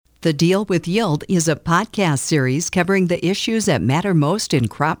The Deal with Yield is a podcast series covering the issues that matter most in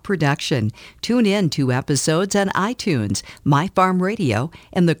crop production. Tune in to episodes on iTunes, My Farm Radio,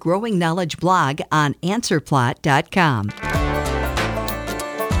 and the Growing Knowledge blog on answerplot.com.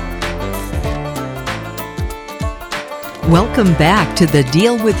 Welcome back to The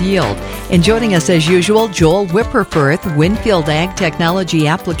Deal with Yield. And joining us as usual, Joel Wipperfurth, Winfield Ag Technology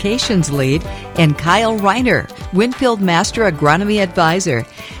Applications Lead, and Kyle Reiner, Winfield Master Agronomy Advisor.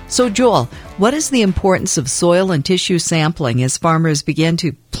 So Joel, what is the importance of soil and tissue sampling as farmers begin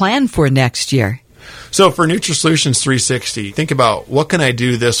to plan for next year? So for NutriSolutions 360, think about what can I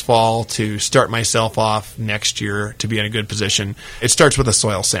do this fall to start myself off next year to be in a good position. It starts with a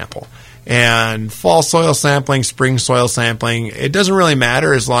soil sample. And fall soil sampling, spring soil sampling, it doesn't really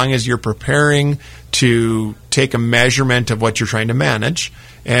matter as long as you're preparing to take a measurement of what you're trying to manage.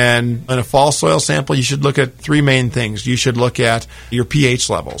 And in a fall soil sample, you should look at three main things. You should look at your pH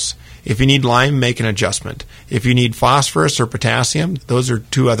levels. If you need lime, make an adjustment. If you need phosphorus or potassium, those are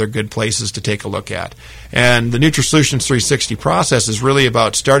two other good places to take a look at. And the NutriSolutions 360 process is really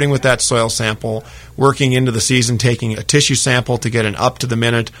about starting with that soil sample, working into the season, taking a tissue sample to get an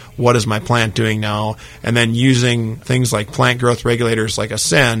up-to-the-minute, what is my plant doing now, and then using things like plant growth regulators like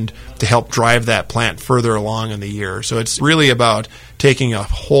Ascend to help drive that plant further along in the year. So it's really about taking a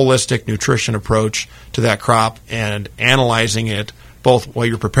holistic nutrition approach to that crop and analyzing it both while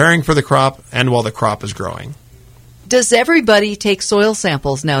you're preparing for the crop and while the crop is growing. Does everybody take soil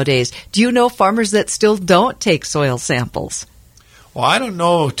samples nowadays? Do you know farmers that still don't take soil samples? Well, I don't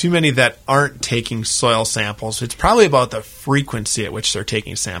know too many that aren't taking soil samples. It's probably about the frequency at which they're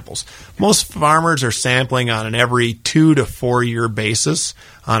taking samples. Most farmers are sampling on an every 2 to 4 year basis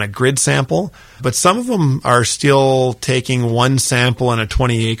on a grid sample, but some of them are still taking one sample in a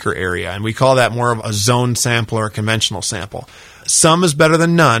 20-acre area, and we call that more of a zone sample or a conventional sample. Some is better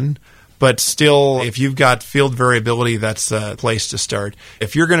than none, but still, if you've got field variability, that's a place to start.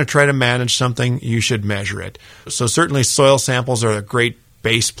 If you're going to try to manage something, you should measure it. So certainly soil samples are a great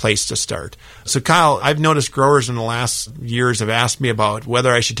base place to start. So Kyle, I've noticed growers in the last years have asked me about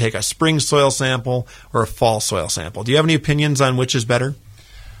whether I should take a spring soil sample or a fall soil sample. Do you have any opinions on which is better?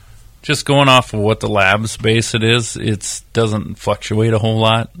 Just going off of what the lab's base it is, it doesn't fluctuate a whole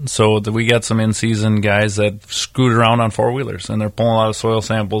lot. So we got some in-season guys that scoot around on four-wheelers, and they're pulling a lot of soil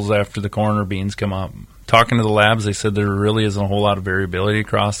samples after the corn or beans come up. Talking to the labs, they said there really isn't a whole lot of variability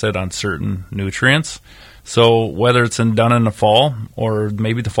across it on certain nutrients. So whether it's done in the fall or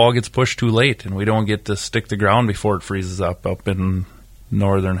maybe the fall gets pushed too late and we don't get to stick the ground before it freezes up in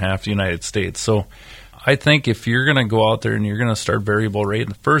northern half of the United States. So I think if you're going to go out there and you're going to start variable rate,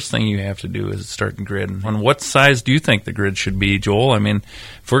 the first thing you have to do is start the grid. And what size do you think the grid should be, Joel? I mean,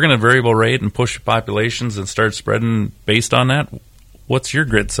 if we're going to variable rate and push populations and start spreading based on that, what's your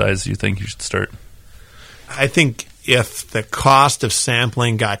grid size you think you should start? I think if the cost of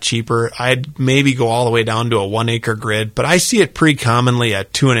sampling got cheaper, I'd maybe go all the way down to a 1 acre grid, but I see it pretty commonly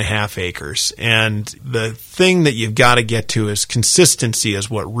at 2.5 acres. And the thing that you've got to get to is consistency is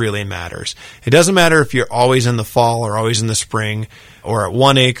what really matters. It doesn't matter if you're always in the fall or always in the spring or at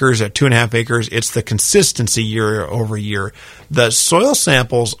 1 acres, at 2.5 acres, it's the consistency year over year. The soil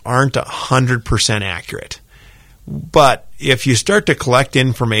samples aren't 100% accurate. But if you start to collect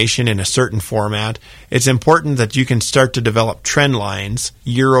information in a certain format, it's important that you can start to develop trend lines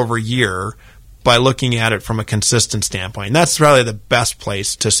year over year by looking at it from a consistent standpoint. And that's probably the best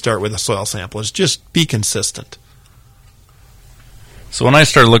place to start with a soil sample, is just be consistent. So when I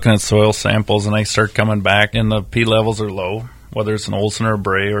start looking at soil samples and I start coming back and the P levels are low, whether it's an Olsen or a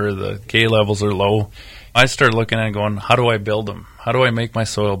Bray or the K levels are low, I start looking at it going, how do I build them? How do I make my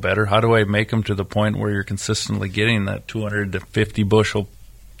soil better? How do I make them to the point where you're consistently getting that 250 bushel,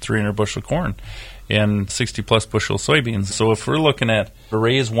 300 bushel corn and 60-plus bushel soybeans? So if we're looking at to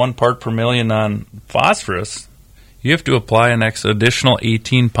raise 1 part per million on phosphorus, you have to apply an additional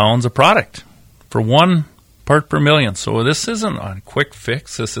 18 pounds of product for 1 part per million. So this isn't a quick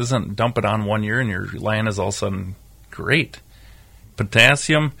fix. This isn't dump it on 1 year and your land is all of a sudden great.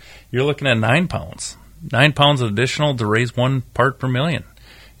 Potassium, you're looking at 9 pounds. 9 pounds additional to raise 1 part per million.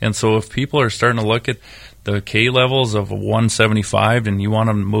 And so if people are starting to look at the K levels of 175 and you want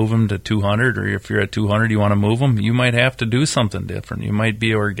to move them to 200, or if you're at 200 you want to move them, you might have to do something different. You might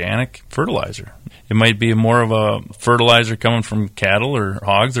be organic fertilizer. It might be more of a fertilizer coming from cattle or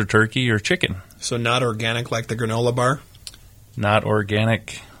hogs or turkey or chicken. So not organic like the granola bar? Not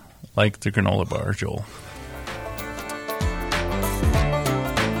organic like the granola bar, Joel.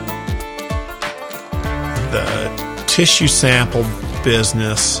 The tissue sample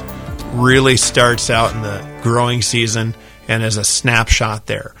business really starts out in the growing season, and as a snapshot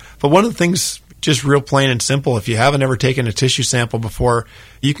there. But one of the things, just real plain and simple, if you haven't ever taken a tissue sample before,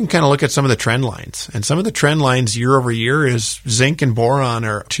 you can kind of look at some of the trend lines. And some of the trend lines year over year is zinc and boron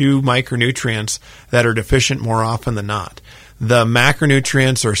are two micronutrients that are deficient more often than not. The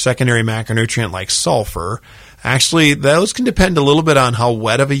macronutrients or secondary macronutrient like sulfur, actually, those can depend a little bit on how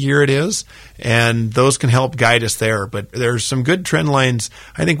wet of a year it is, and those can help guide us there. But there's some good trend lines.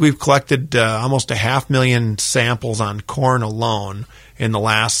 I think we've collected almost 500,000 samples on corn alone in the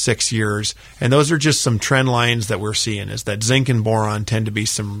last 6 years, and those are just some trend lines that we're seeing, is that zinc and boron tend to be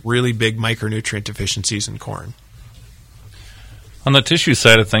some really big micronutrient deficiencies in corn. On the tissue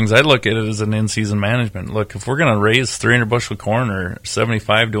side of things, I look at it as an in-season management. Look, if we're going to raise 300 bushel corn or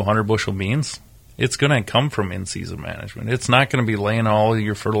 75 to 100 bushel beans, it's going to come from in-season management. It's not going to be laying all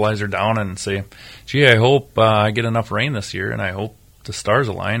your fertilizer down and say, gee, I hope I get enough rain this year, and I hope the stars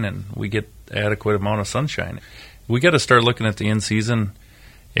align and we get adequate amount of sunshine. We got to start looking at the in-season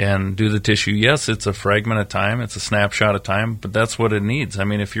and do the tissue. Yes, it's a fragment of time. It's a snapshot of time, but that's what it needs. I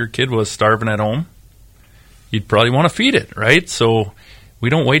mean, if your kid was starving at home, you'd probably want to feed it, right? So we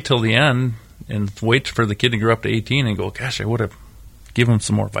don't wait till the end and wait for the kid to grow up to 18 and go, gosh, I would have given him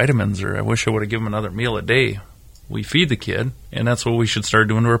some more vitamins, or I wish I would have given him another meal a day. We feed the kid, and that's what we should start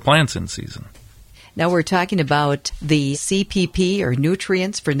doing to our plants in season. Now we're talking about the CPP or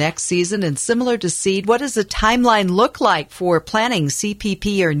nutrients for next season, and similar to seed, what does the timeline look like for planting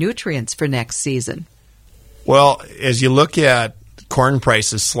CPP or nutrients for next season? Well, as you look at corn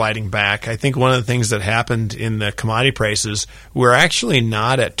prices sliding back, I think one of the things that happened in the commodity prices, we're actually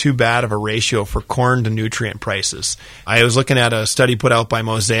not at too bad of a ratio for corn to nutrient prices. I was looking at a study put out by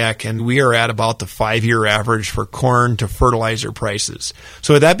Mosaic, and we are at about the 5-year average for corn to fertilizer prices.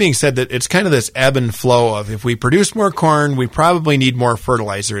 So with that being said, that it's kind of this ebb and flow of, if we produce more corn, we probably need more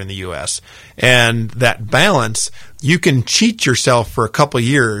fertilizer in the U.S. And that balance, you can cheat yourself for a couple of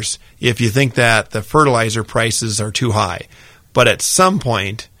years if you think that the fertilizer prices are too high. But at some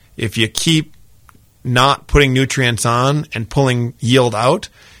point, if you keep not putting nutrients on and pulling yield out,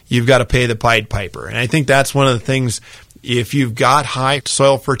 you've got to pay the Pied Piper. And I think that's one of the things, if you've got high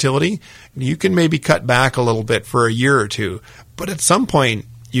soil fertility, you can maybe cut back a little bit for a year or two. But at some point,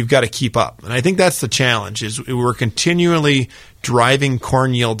 you've got to keep up. And I think that's the challenge, is we're continually driving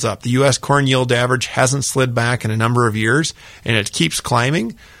corn yields up. The U.S. corn yield average hasn't slid back in a number of years, and it keeps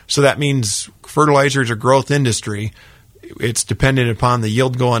climbing. So that means fertilizer is a growth industry. It's dependent upon the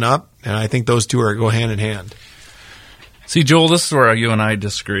yield going up, and I think those two go hand in hand. See, Joel, this is where you and I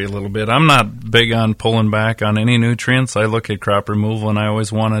disagree a little bit. I'm not big on pulling back on any nutrients. I look at crop removal, and I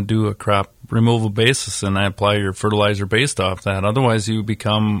always want to do a crop removal basis, and I apply your fertilizer based off that. Otherwise, you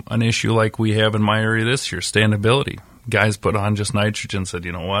become an issue like we have in my area this year, standability. Guys put on just nitrogen, said,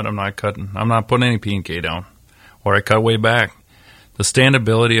 you know what, I'm not putting any P&K down, or I cut way back. The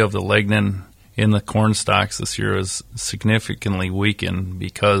standability of the lignin in the corn stalks this year is significantly weakened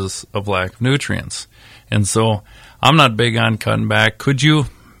because of lack of nutrients. And so I'm not big on cutting back. Could you?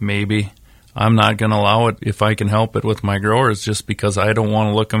 Maybe. I'm not going to allow it if I can help it with my growers, just because I don't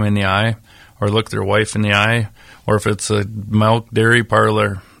want to look them in the eye or look their wife in the eye, or if it's a milk dairy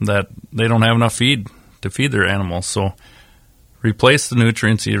parlor that they don't have enough feed to feed their animals. So replace the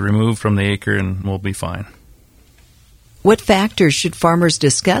nutrients you remove from the acre and we'll be fine. What factors should farmers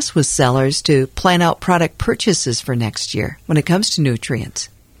discuss with sellers to plan out product purchases for next year when it comes to nutrients?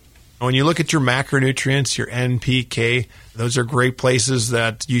 When you look at your macronutrients, your NPK, those are great places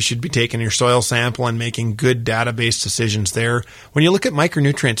that you should be taking your soil sample and making good database decisions there. When you look at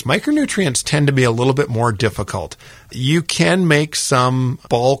micronutrients tend to be a little bit more difficult. You can make some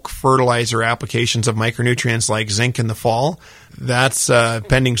bulk fertilizer applications of micronutrients like zinc in the fall. That's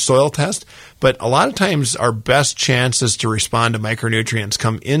pending soil test. But a lot of times our best chances to respond to micronutrients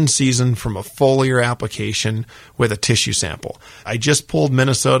come in season from a foliar application with a tissue sample. I just pulled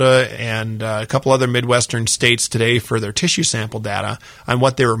Minnesota and a couple other Midwestern states today for their tissue sample data on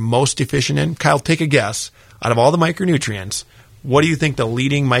what they were most deficient in. Kyle, take a guess. Out of all the micronutrients, what do you think the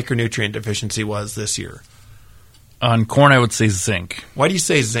leading micronutrient deficiency was this year? On corn, I would say zinc. Why do you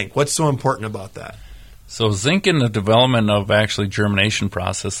say zinc? What's so important about that? So zinc in the development of actually germination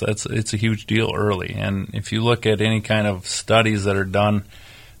process, it's a huge deal early. And if you look at any kind of studies that are done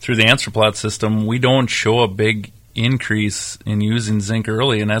through the answer plot system, we don't show a big increase in using zinc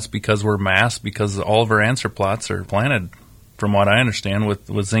early, and that's because we're masked, because all of our answer plots are planted, from what I understand,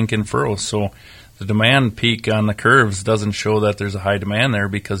 with zinc in furrows. So the demand peak on the curves doesn't show that there's a high demand there,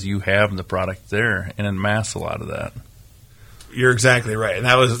 because you have the product there, and it masks a lot of that. You're exactly right, and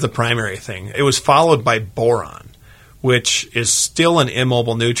that was the primary thing. It was followed by boron. which is still an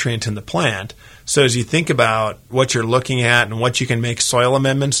immobile nutrient in the plant. So as you think about what you're looking at and what you can make soil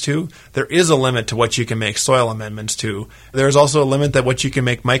amendments to, there is a limit to what you can make soil amendments to. There's also a limit that what you can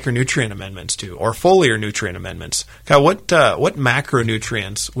make micronutrient amendments to, or foliar nutrient amendments. Kyle, what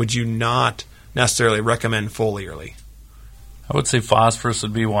macronutrients would you not necessarily recommend foliarly? I would say phosphorus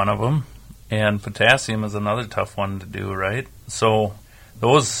would be one of them, and potassium is another tough one to do, right? So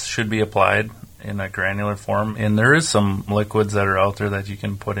those should be applied in a granular form, and there is some liquids that are out there that you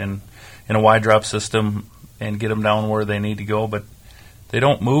can put in a wide drop system and get them down where they need to go, but they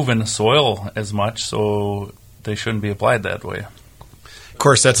don't move in the soil as much, so they shouldn't be applied that way. Of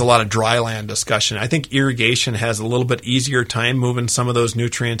course, that's a lot of dry land discussion. I think irrigation has a little bit easier time moving some of those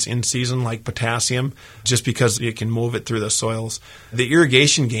nutrients in season, like potassium, just because it can move it through the soils. The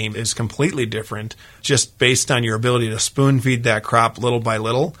irrigation game is completely different, just based on your ability to spoon feed that crop little by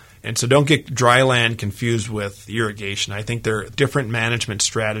little. And so don't get dry land confused with irrigation. I think they're different management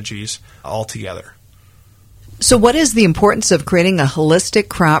strategies altogether. So what is the importance of creating a holistic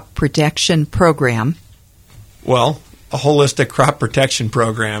crop protection program? Well, a holistic crop protection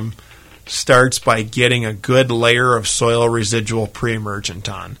program starts by getting a good layer of soil residual pre-emergent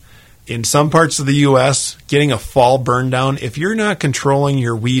on. In some parts of the U.S., getting a fall burn down, if you're not controlling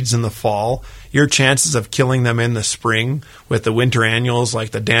your weeds in the fall, your chances of killing them in the spring with the winter annuals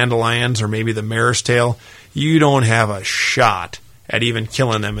like the dandelions or maybe the mare's tail, you don't have a shot at even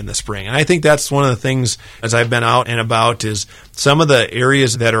killing them in the spring. And I think that's one of the things, as I've been out and about, is some of the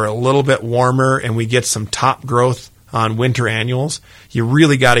areas that are a little bit warmer and we get some top growth on winter annuals, you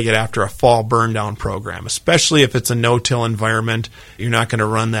really got to get after a fall burn down program, especially if it's a no-till environment. You're not going to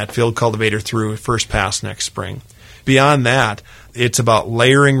run that field cultivator through first pass next spring. Beyond that, it's about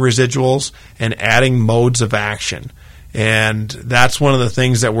layering residuals and adding modes of action. And that's one of the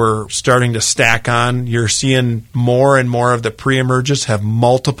things that we're starting to stack on. You're seeing more and more of the pre-emergents have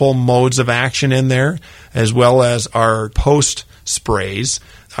multiple modes of action in there, as well as our post sprays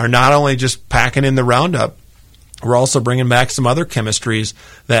are not only just packing in the Roundup, we're also bringing back some other chemistries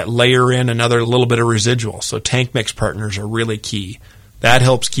that layer in another little bit of residual. So tank mix partners are really key. That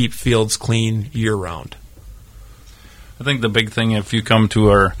helps keep fields clean year-round. I think the big thing, if you come to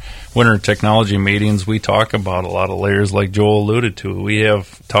our winter technology meetings, we talk about a lot of layers like Joel alluded to. We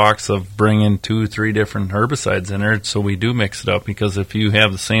have talks of bringing 2-3 different herbicides in there, so we do mix it up, because if you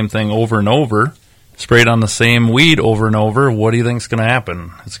have the same thing over and over, sprayed on the same weed over and over, what do you think is going to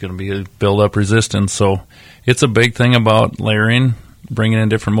happen? It's going to be a build-up resistance. So it's a big thing about layering, bringing in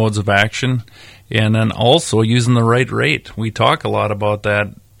different modes of action, and then also using the right rate. We talk a lot about that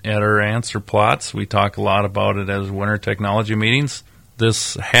at our answer plots. We talk a lot about it as winter technology meetings.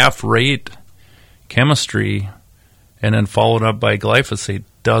 This half-rate chemistry and then followed up by glyphosate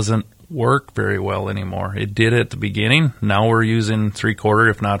doesn't work very well anymore. It did at the beginning. Now we're using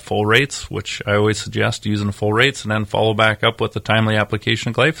 3/4, if not full rates, which I always suggest using full rates, and then follow back up with the timely application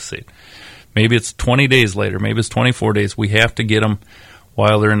of glyphosate. Maybe it's 20 days later. Maybe it's 24 days. We have to get them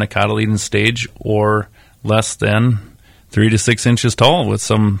while they're in the cotyledon stage or less than 3 to 6 inches tall with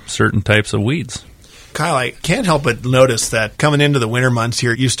some certain types of weeds. Kyle, I can't help but notice that coming into the winter months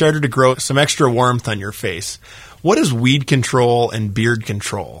here, you started to grow some extra warmth on your face. What is weed control and beard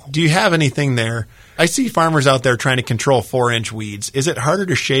control? Do you have anything there? I see farmers out there trying to control 4-inch weeds. Is it harder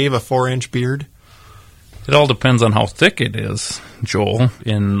to shave a 4-inch beard? It all depends on how thick it is, Joel,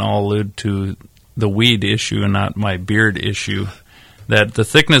 and I'll allude to the weed issue and not my beard issue. That the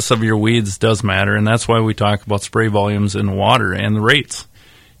thickness of your weeds does matter, and that's why we talk about spray volumes in water and the rates.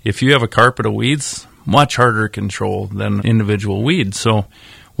 If you have a carpet of weeds, much harder to control than individual weeds. So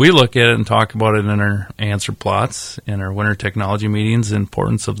we look at it and talk about it in our answer plots, in our winter technology meetings, the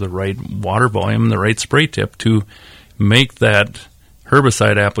importance of the right water volume, the right spray tip to make that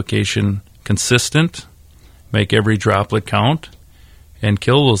herbicide application consistent, make every droplet count, and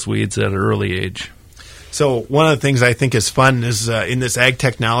kill those weeds at an early age. So one of the things I think is fun is in this ag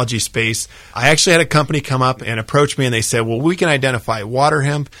technology space, I actually had a company come up and approach me and they said, well, we can identify water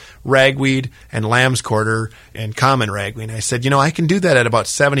hemp, ragweed, and lamb's quarter, and common ragweed. And I said, I can do that at about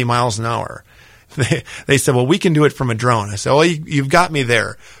 70 miles an hour. They said, well, we can do it from a drone. I said, oh, you've got me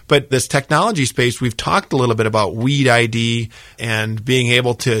there. But this technology space, we've talked a little bit about weed ID and being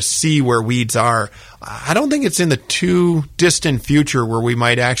able to see where weeds are. I don't think it's in the too distant future where we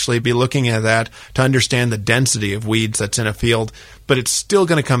might actually be looking at that to understand the density of weeds that's in a field. But it's still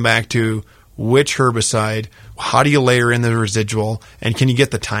going to come back to which herbicide, how do you layer in the residual, and can you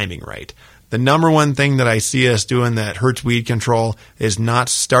get the timing right? The number one thing that I see us doing that hurts weed control is not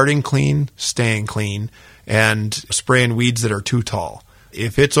starting clean, staying clean, and spraying weeds that are too tall.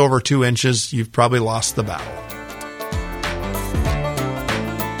 If it's over 2 inches, you've probably lost the battle.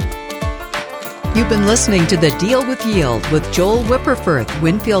 You've been listening to The Deal with Yield with Joel Wipperfurth,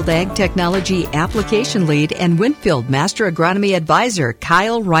 Winfield Ag Technology Application Lead, and Winfield Master Agronomy Advisor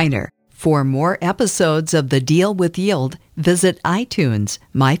Kyle Reiner. For more episodes of The Deal with Yield, visit iTunes,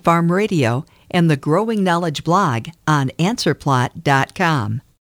 My Farm Radio, and the Growing Knowledge blog on answerplot.com.